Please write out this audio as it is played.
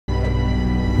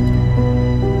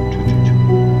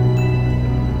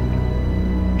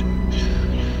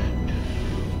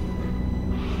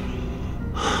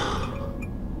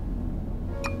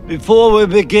Before we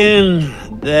begin,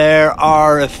 there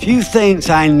are a few things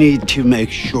I need to make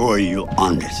sure you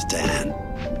understand.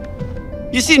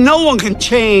 You see, no one can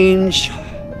change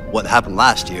what happened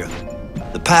last year.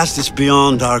 The past is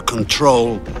beyond our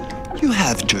control. You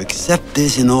have to accept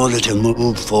this in order to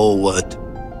move forward.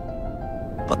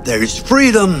 But there is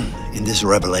freedom in this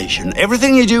revelation.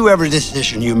 Everything you do, every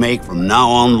decision you make from now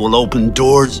on will open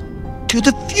doors to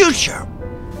the future.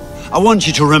 I want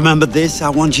you to remember this. I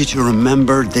want you to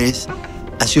remember this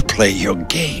as you play your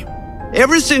game.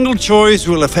 Every single choice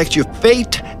will affect your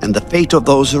fate and the fate of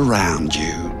those around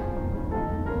you.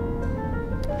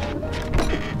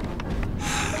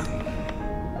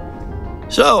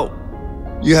 So,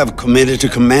 you have committed to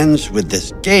commence with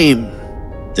this game.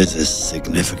 This is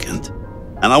significant,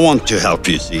 and I want to help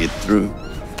you see it through.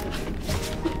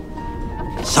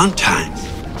 Sometimes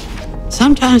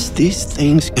these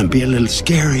things can be a little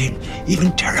scary,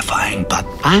 even terrifying, but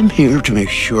I'm here to make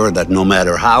sure that no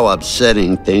matter how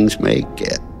upsetting things may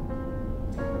get,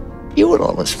 you will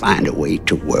always find a way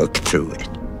to work through it.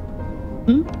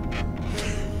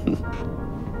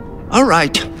 All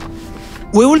right,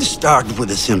 we will start with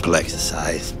a simple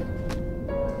exercise.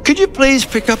 Could you please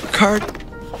pick up a card?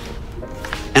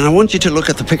 And I want you to look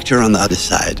at the picture on the other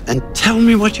side and tell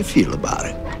me what you feel about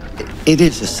it. It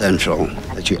is essential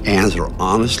that you answer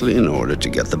honestly in order to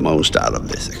get the most out of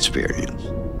this experience.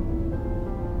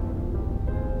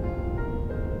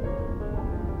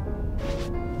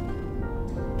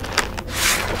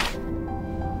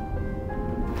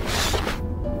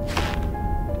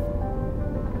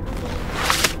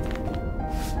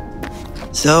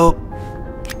 So,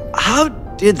 how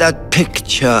did that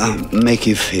picture make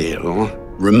you feel?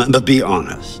 Remember, be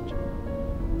honest.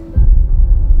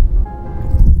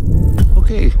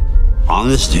 Okay,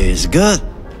 honesty is good.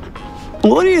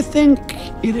 What do you think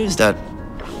it is that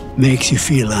makes you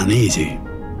feel uneasy?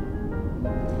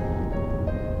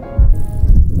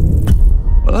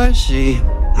 Well, I see.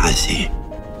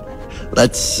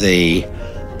 Let's say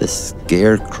the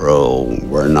scarecrow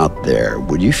were not there.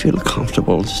 Would you feel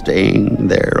comfortable staying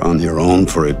there on your own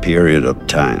for a period of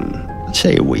time? Let's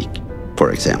say a week,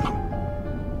 for example.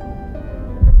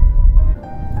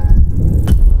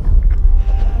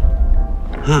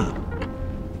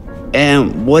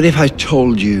 And what if I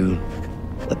told you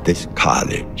that this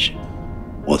cottage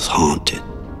was haunted?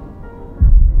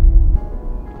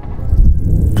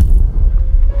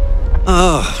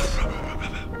 Oh.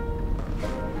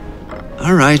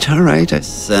 All right. I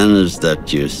sense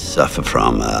that you suffer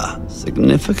from a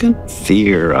significant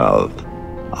fear of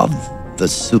the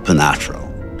supernatural.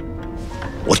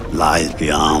 What lies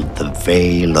beyond the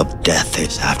veil of death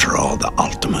is, after all, the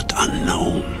ultimate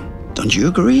unknown. Don't you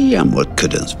agree? And what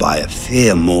could inspire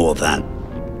fear more than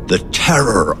the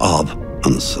terror of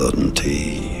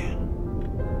uncertainty?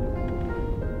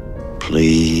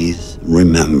 Please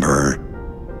remember,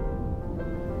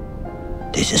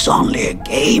 this is only a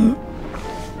game.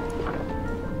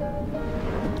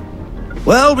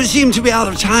 Well, we seem to be out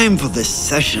of time for this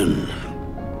session.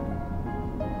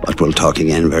 But we'll talk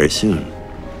again very soon.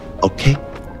 Okay?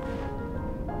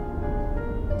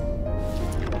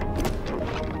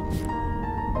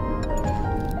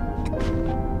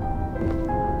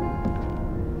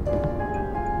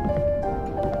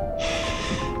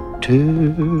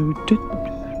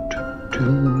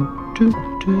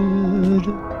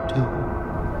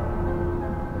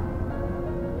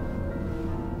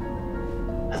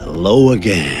 Hello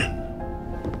again.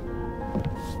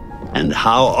 And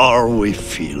how are we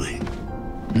feeling?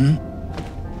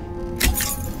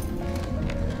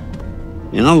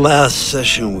 In our last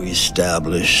session, we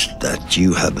established that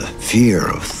you have a fear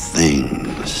of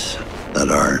things that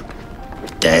are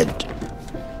dead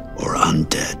or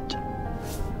undead.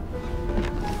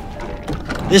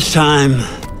 This time,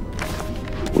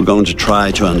 we're going to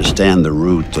try to understand the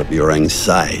root of your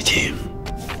anxiety.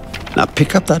 Now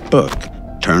pick up that book,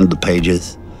 turn the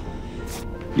pages.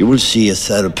 You will see a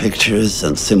set of pictures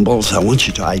and symbols. I want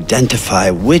you to identify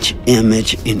which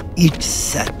image in each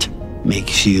set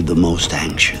makes you the most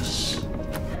anxious.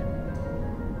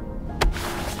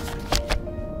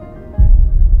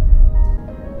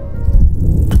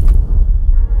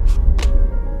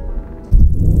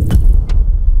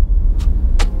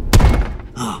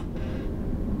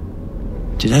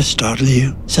 Did I startle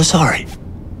you? So sorry.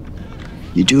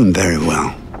 You're doing very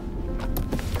well.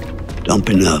 Don't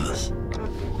be nervous.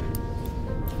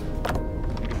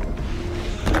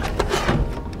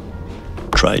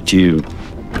 Try to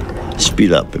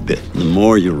speed up a bit. The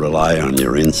more you rely on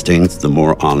your instincts, the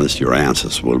more honest your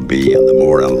answers will be, and the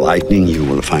more enlightening you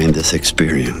will find this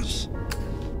experience.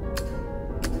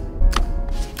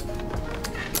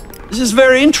 This is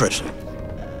very interesting.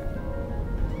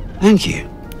 Thank you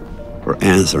for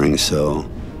answering so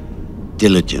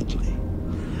diligently.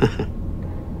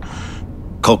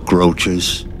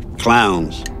 Cockroaches,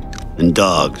 clowns, and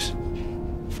dogs.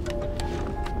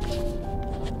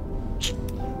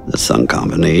 The sun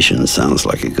combination sounds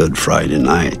like a good Friday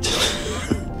night.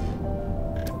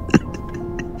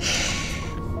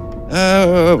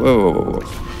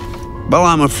 Well,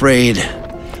 I'm afraid,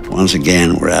 once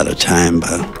again, we're out of time,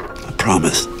 but I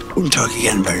promise we'll talk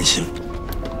again very soon.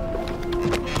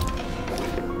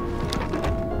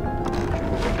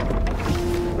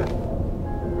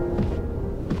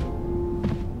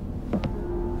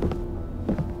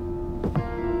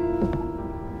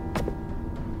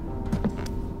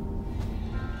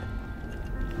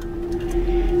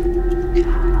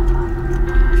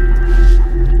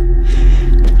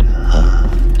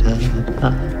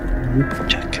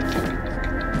 Check it.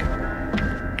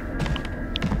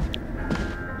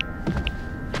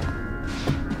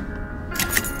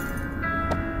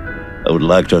 I would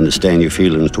like to understand your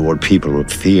feelings toward people who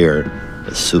fear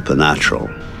the supernatural,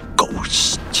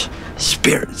 ghosts,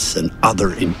 spirits, and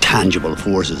other intangible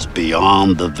forces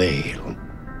beyond the veil.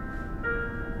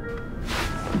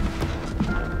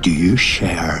 Do you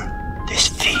share this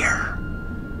fear?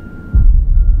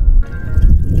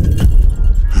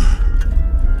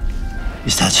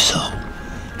 Is that so?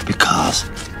 Because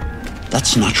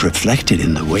that's not reflected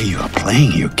in the way you are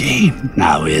playing your game,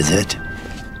 now is it?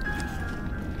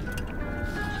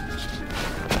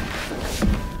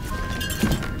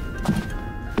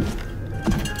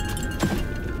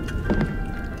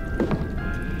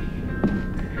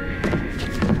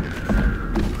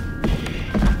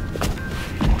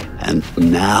 And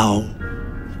now,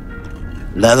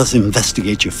 let us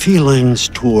investigate your feelings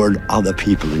toward other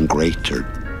people in greater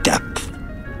depth.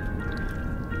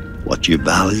 What you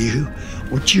value,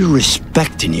 what you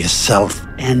respect in yourself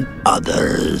and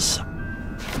others.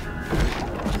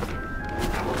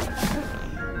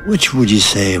 Which would you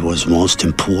say was most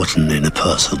important in a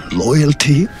person,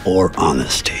 loyalty or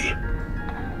honesty?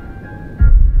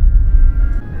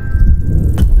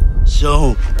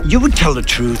 So, you would tell the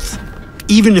truth,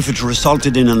 even if it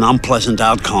resulted in an unpleasant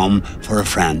outcome for a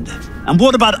friend. And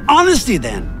what about honesty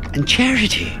then, and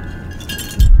charity?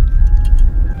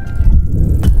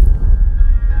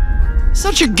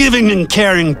 Such a giving and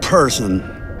caring person.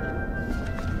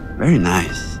 Very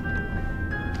nice.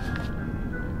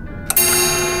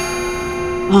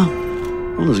 Well,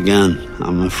 once again,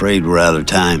 I'm afraid we're out of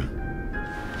time.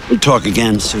 We'll talk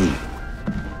again soon.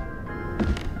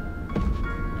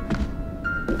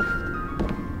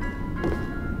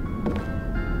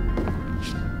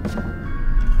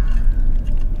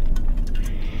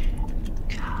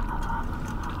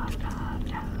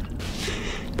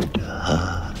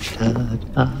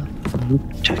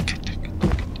 Check it.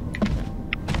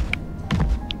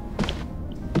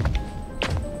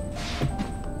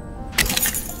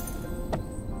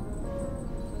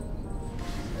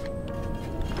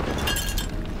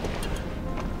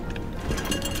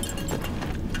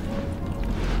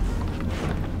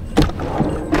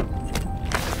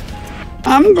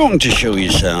 I'm going to show you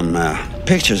some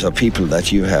pictures of people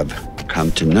that you have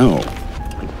come to know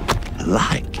and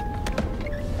like.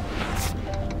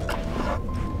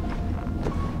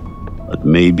 But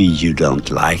maybe you don't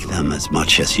like them as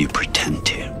much as you pretend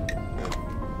to.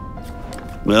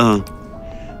 Well,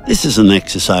 this is an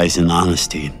exercise in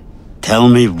honesty. Tell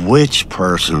me which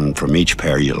person from each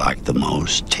pair you like the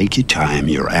most. Take your time,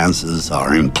 your answers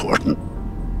are important.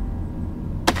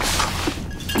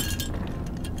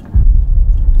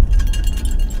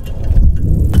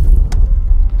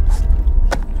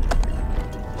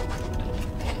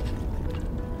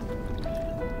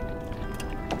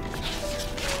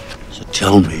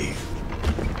 Tell me,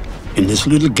 in this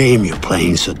little game you're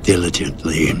playing so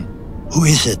diligently, who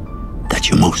is it that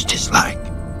you most dislike?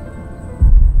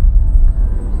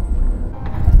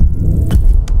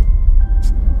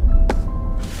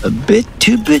 A bit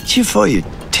too bitchy for your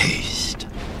taste.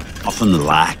 Often the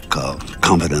lack of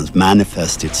confidence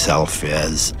manifests itself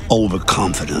as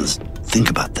overconfidence. Think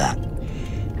about that.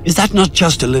 Is that not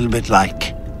just a little bit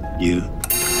like you?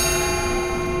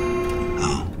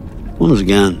 Oh, once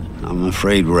again, I'm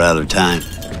afraid we're out of time.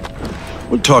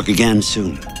 We'll talk again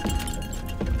soon.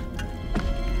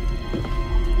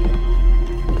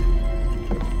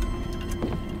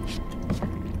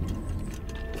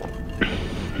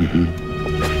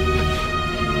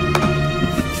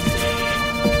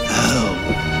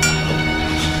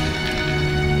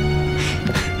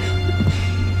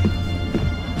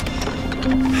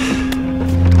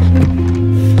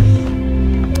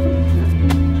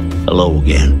 Hello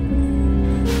again.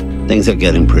 are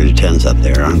getting pretty tense up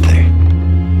there, aren't they?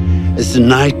 Is the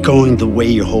night going the way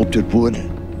you hoped it would?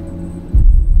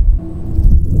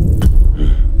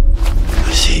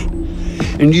 I see.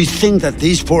 And you think that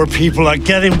these poor people are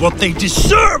getting what they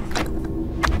deserve?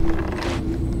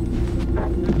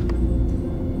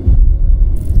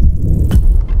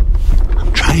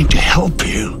 I'm trying to help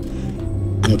you.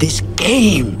 And this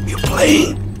game you're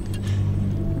playing,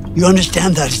 you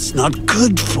understand that it's not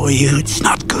good for you. It's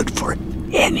not good for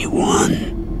anyone.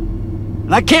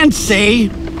 And I can't say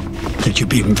that you're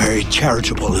being very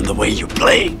charitable in the way you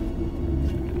play.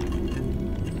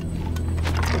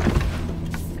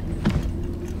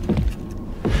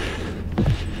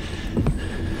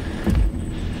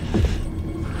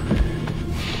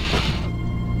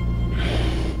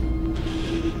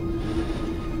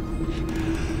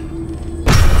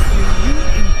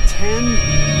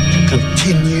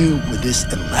 Continue with this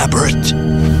elaborate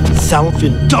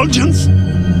self-indulgence?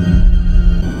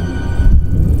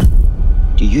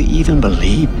 Do you even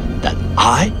believe that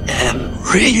I am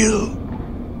real?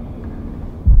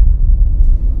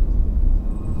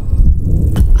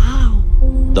 Ow.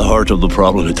 The heart of the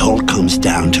problem, it all comes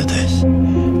down to this.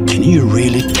 Can you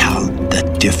really tell the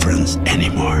difference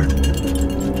anymore?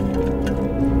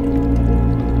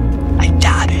 I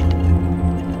doubt it.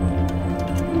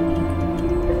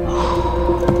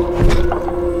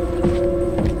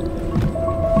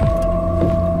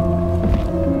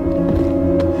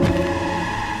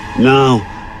 Now,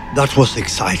 that was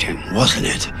exciting, wasn't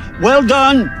it? Well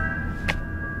done!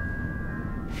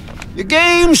 Your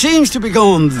game seems to be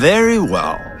going very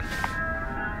well.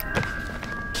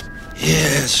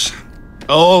 Yes,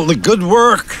 all the good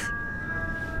work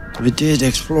we did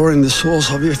exploring the source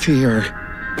of your fear.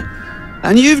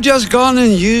 And you've just gone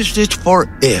and used it for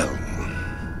ill.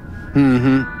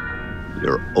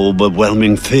 Your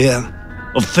overwhelming fear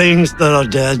of things that are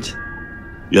dead.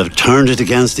 You have turned it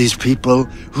against these people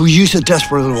who you so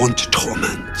desperately want to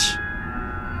torment.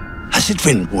 Has it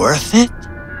been worth it?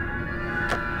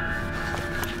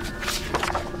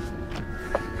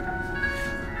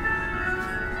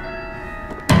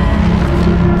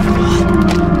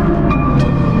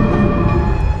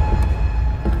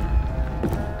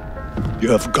 You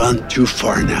have gone too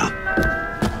far now.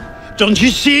 Don't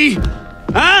you see?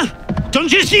 Huh?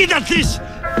 Don't you see that this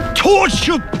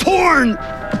torture porn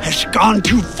has gone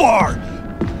too far?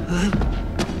 Huh?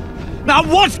 Now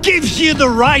what gives you the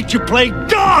right to play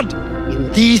God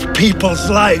in these people's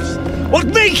lives? What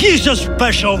makes you so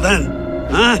special then?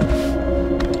 Huh?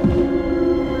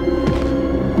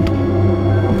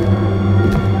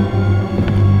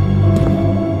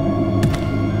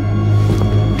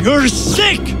 You're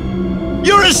sick!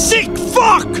 You're a sick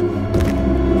fuck!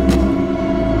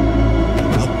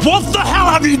 What the hell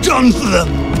have you done for them?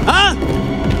 Huh?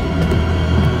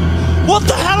 What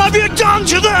the hell have you done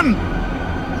to them?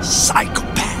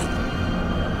 Psychopath.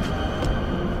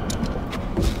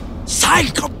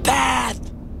 Psychopath!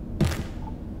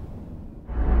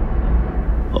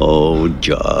 Oh,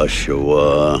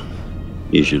 Joshua,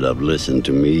 you should have listened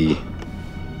to me.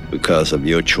 Because of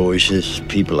your choices,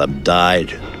 people have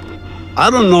died. I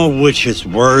don't know which is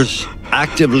worse,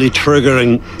 actively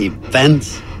triggering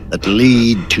events that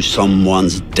lead to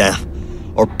someone's death,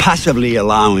 or passively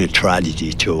allowing a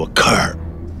tragedy to occur.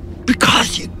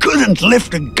 Because you couldn't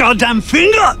lift a goddamn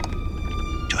finger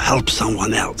to help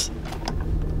someone else.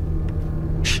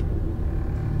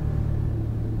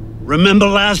 Remember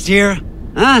last year?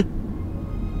 Huh?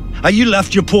 How you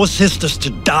left your poor sisters to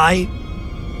die?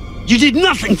 You did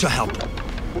nothing to help them.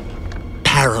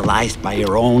 Paralyzed by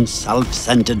your own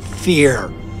self-centered fear,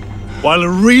 while a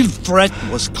real threat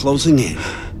was closing in.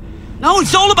 No,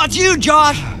 it's all about you,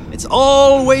 Josh. It's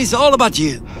always all about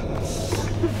you.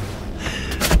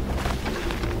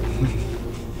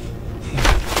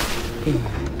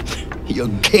 Your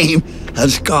game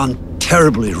has gone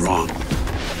terribly wrong.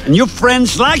 And your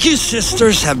friends, like your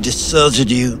sisters, have deserted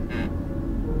you.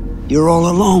 You're all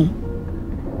alone.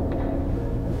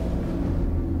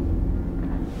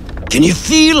 Can you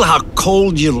feel how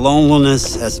cold your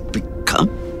loneliness has become?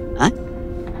 Huh?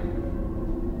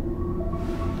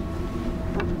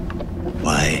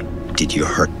 Why did you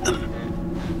hurt them?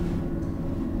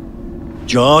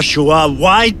 Joshua,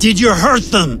 why did you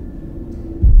hurt them?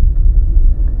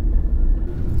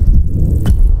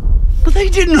 But they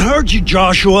didn't hurt you,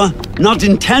 Joshua. Not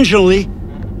intentionally.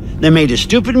 They made a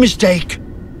stupid mistake,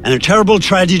 and a terrible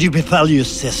tragedy befell your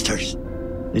sisters.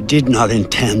 They did not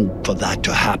intend for that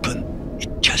to happen. It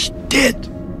just did.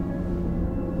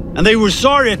 And they were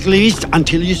sorry, at least,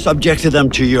 until you subjected them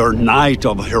to your night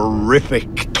of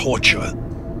horrific torture.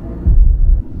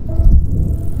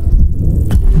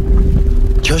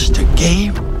 just a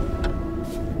game?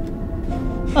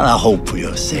 And I hope for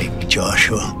your sake,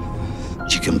 Joshua,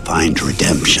 that you can find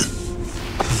redemption.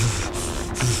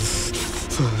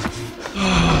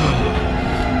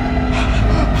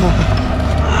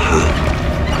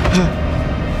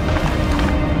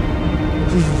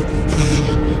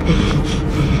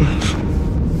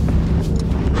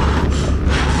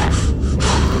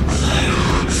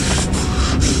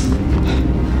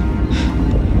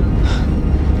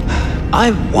 I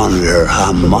wonder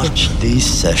how much these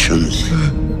sessions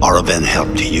are of any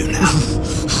help to you now.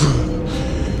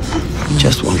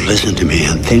 Just won't listen to me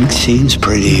and things seems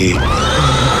pretty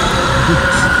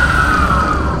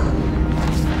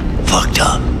fucked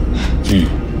up.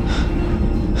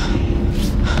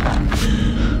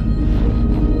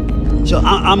 So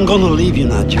I'm gonna leave you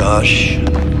now, Josh.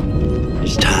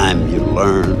 It's time you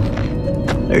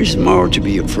learn. There's more to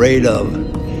be afraid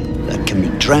of that can be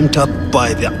dreamt up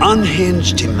by the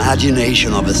unhinged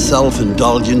imagination of a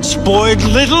self-indulgent, spoiled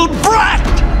little brat!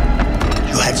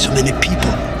 You had so many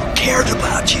people who cared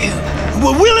about you, who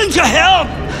were willing to help,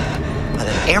 but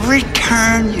at every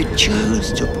turn you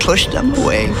choose to push them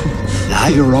away. Now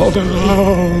you're all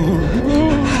alone.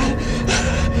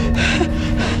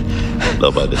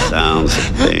 Though by the sounds of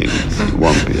things, you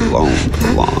won't be alone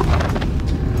for long.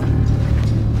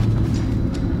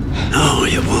 No,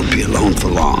 you won't be alone for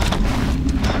long.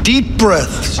 Deep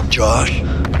breaths, Josh.